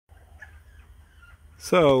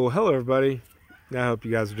So, hello everybody. I hope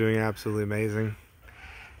you guys are doing absolutely amazing.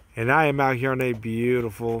 And I am out here on a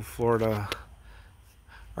beautiful Florida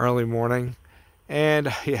early morning.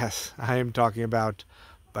 And yes, I am talking about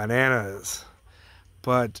bananas.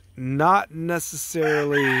 But not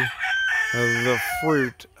necessarily the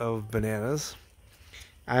fruit of bananas.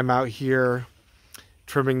 I'm out here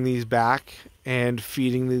trimming these back and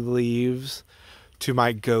feeding the leaves to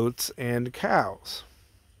my goats and cows.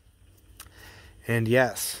 And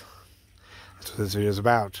yes, that's what this video is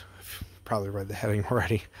about. I've probably read the heading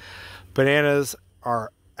already. Bananas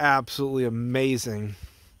are absolutely amazing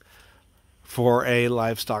for a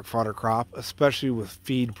livestock fodder crop, especially with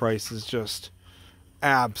feed prices just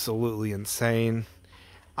absolutely insane.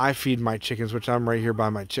 I feed my chickens, which I'm right here by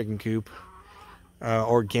my chicken coop,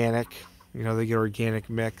 organic. You know, they get organic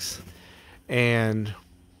mix. And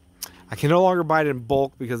I can no longer buy it in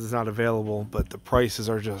bulk because it's not available, but the prices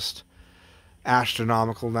are just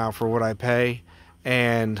astronomical now for what I pay.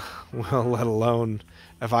 And well, let alone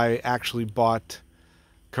if I actually bought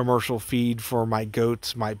commercial feed for my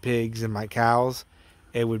goats, my pigs, and my cows,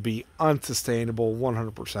 it would be unsustainable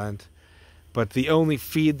 100%. But the only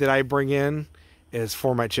feed that I bring in is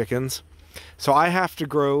for my chickens. So I have to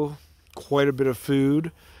grow quite a bit of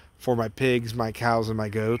food for my pigs, my cows, and my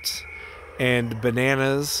goats. And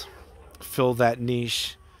bananas fill that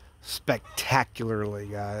niche spectacularly,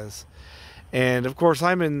 guys. And of course,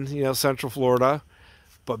 I'm in, Central Florida,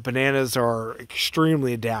 but bananas are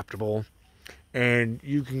extremely adaptable, and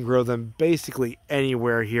you can grow them basically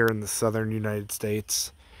anywhere here in the southern United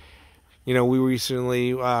States. We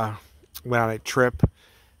recently went on a trip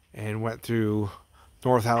and went through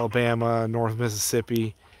North Alabama, North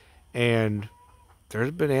Mississippi, and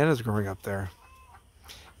there's bananas growing up there.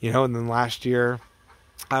 And then last year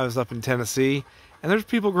I was up in Tennessee, and there's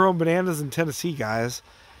people growing bananas in Tennessee, guys.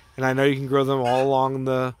 And I know you can grow them all along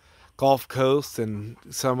the Gulf Coast and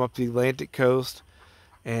some up the Atlantic Coast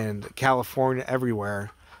and California,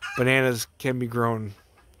 everywhere. Bananas can be grown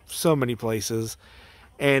so many places.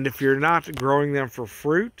 And if you're not growing them for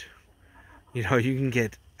fruit, you can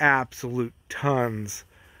get absolute tons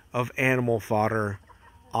of animal fodder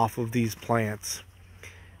off of these plants.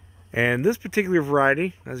 And this particular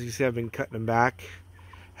variety, as you see, I've been cutting them back,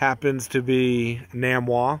 happens to be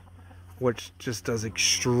Namwa, which just does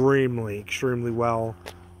extremely well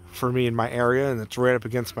for me in my area, and it's right up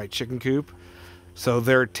against my chicken coop. So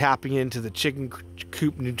they're tapping into the chicken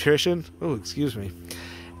coop nutrition. Oh, excuse me.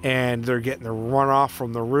 And they're getting the runoff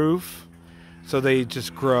from the roof. So they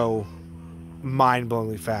just grow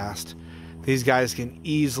mind-blowingly fast. These guys can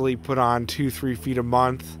easily put on 2-3 feet a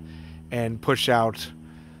month and push out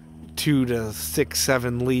 2 to 6,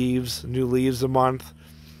 7 new leaves a month.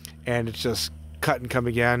 And it's just cut and come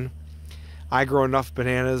again. I grow enough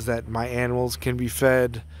bananas that my animals can be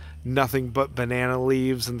fed nothing but banana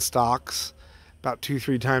leaves and stalks about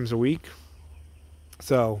 2-3 times a week.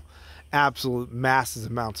 So absolute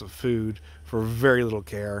massive amounts of food for very little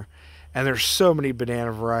care. And there's so many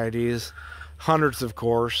banana varieties, hundreds of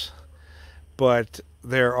course, but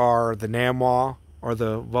there are the Namwa or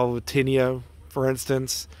the Velvetinia, for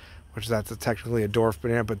instance, which that's technically a dwarf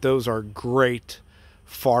banana, but those are great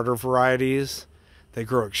fodder varieties. They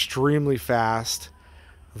grow extremely fast.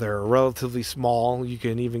 They're relatively small. You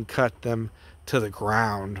can even cut them to the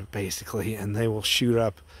ground, basically, and they will shoot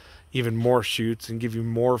up even more shoots and give you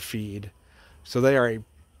more feed. So they are a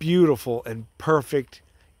beautiful and perfect,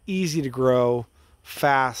 easy to grow,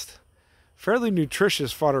 fast, fairly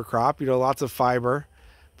nutritious fodder crop. Lots of fiber,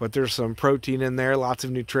 but there's some protein in there, lots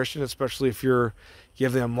of nutrition, especially if you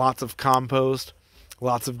give them lots of compost,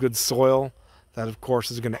 lots of good soil. That, of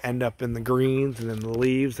course, is going to end up in the greens and in the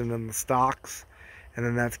leaves and in the stalks. And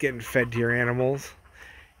then that's getting fed to your animals.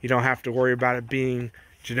 You don't have to worry about it being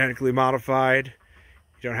genetically modified.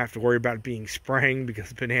 You don't have to worry about it being spraying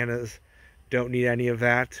because bananas don't need any of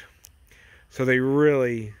that. So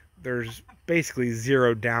there's basically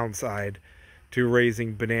zero downside to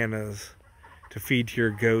raising bananas to feed to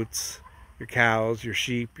your goats, your cows, your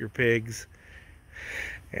sheep, your pigs.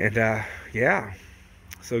 And yeah.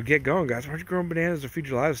 So get going, guys. Why aren't you growing bananas to feed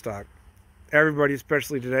your livestock? Everybody,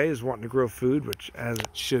 especially today, is wanting to grow food, which as it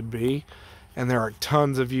should be. And there are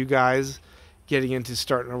tons of you guys getting into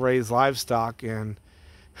starting to raise livestock, and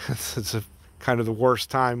it's kind of the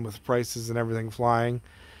worst time with prices and everything flying.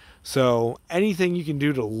 So anything you can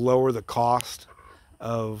do to lower the cost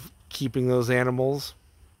of keeping those animals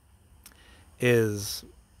is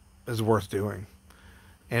worth doing.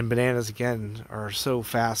 And bananas, again, are so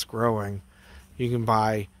fast growing. You can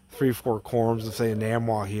buy 3-4 corms of, say, a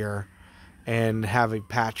Namwa here and have a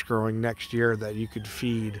patch growing next year that you could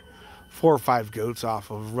feed 4 or 5 goats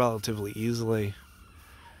off of relatively easily.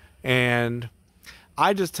 And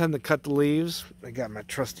I just tend to cut the leaves. I got my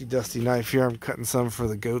trusty dusty knife here. I'm cutting some for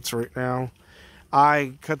the goats right now.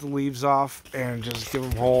 I cut the leaves off and just give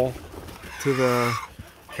them whole to the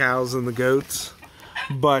cows and the goats.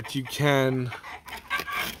 But you can,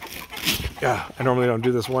 I normally don't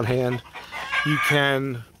do this one hand. You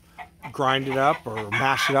can grind it up or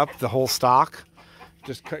mash it up, the whole stalk.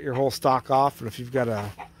 Just cut your whole stalk off, and if you've got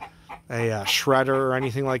a shredder or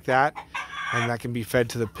anything like that, and that can be fed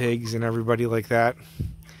to the pigs and everybody like that.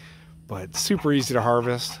 But super easy to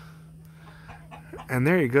harvest. And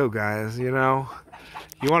there you go, guys. You know,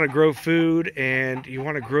 you want to grow food, and you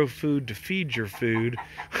want to grow food to feed your food,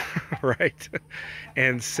 right?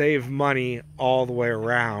 And save money all the way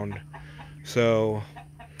around. So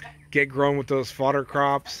get growing with those fodder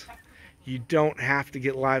crops. You don't have to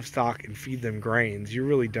get livestock and feed them grains. You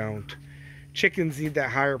really don't. Chickens need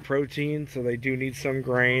that higher protein, so they do need some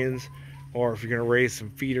grains, or if you're going to raise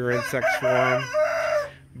some feeder insects for them.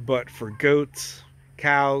 But for goats,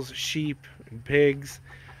 cows, sheep, and pigs,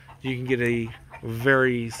 you can get a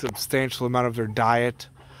very substantial amount of their diet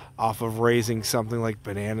off of raising something like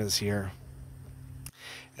bananas here.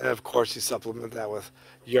 And of course, you supplement that with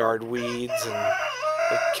yard weeds and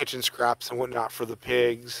kitchen scraps and whatnot for the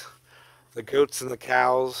pigs. The goats and the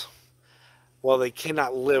cows, while they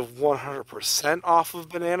cannot live 100% off of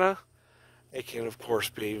banana, it can of course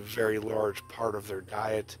be a very large part of their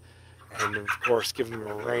diet, and of course give them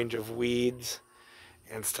a range of weeds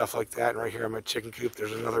and stuff like that. And right here in my chicken coop,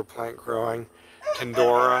 there's another plant growing,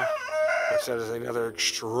 Tendora, which that is another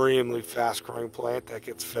extremely fast growing plant that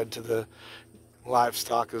gets fed to the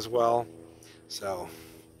livestock as well. So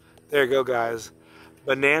there you go, guys.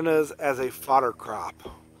 Bananas as a fodder crop.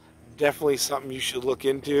 Definitely something you should look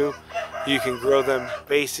into. You can grow them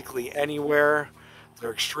basically anywhere.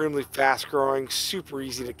 They're extremely fast growing, super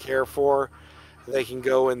easy to care for. They can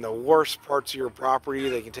go in the worst parts of your property.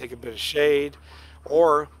 They can take a bit of shade,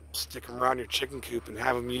 or stick them around your chicken coop and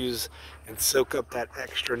have them use and soak up that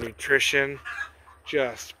extra nutrition.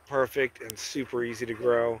 Just perfect and super easy to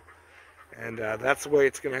grow. And that's the way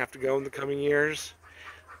it's going to have to go in the coming years,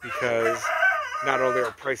 because not only are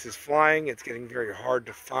prices flying, it's getting very hard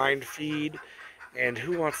to find feed, and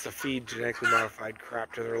who wants to feed genetically modified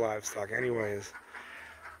crap to their livestock anyways?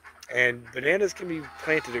 And bananas can be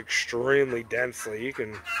planted extremely densely. You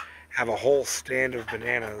can have a whole stand of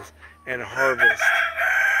bananas and harvest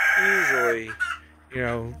easily,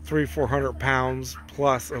 300-400 pounds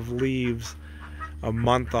plus of leaves a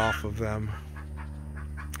month off of them.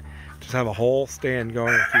 Just have a whole stand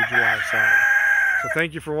going to feed your livestock. So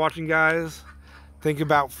thank you for watching, guys. Think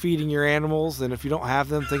about feeding your animals, and if you don't have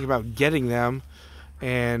them, think about getting them.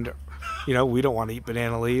 And we don't want to eat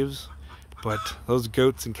banana leaves, but those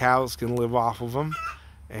goats and cows can live off of them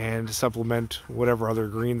and supplement whatever other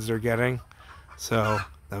greens they're getting. So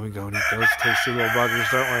then we go and eat those tasty little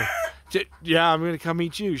buggers, don't we? Yeah, I'm gonna come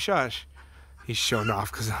eat you. Shush. He's showing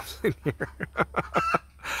off because I'm sitting here.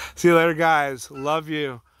 See you later, guys. Love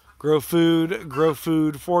you. Grow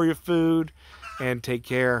food for your food, and take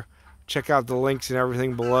care. Check out the links and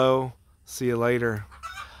everything below. See you later.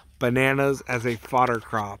 Bananas as a fodder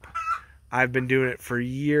crop. I've been doing it for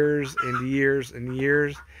years and years and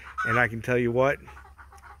years, and I can tell you what,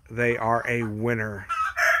 they are a winner.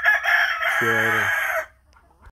 See you later.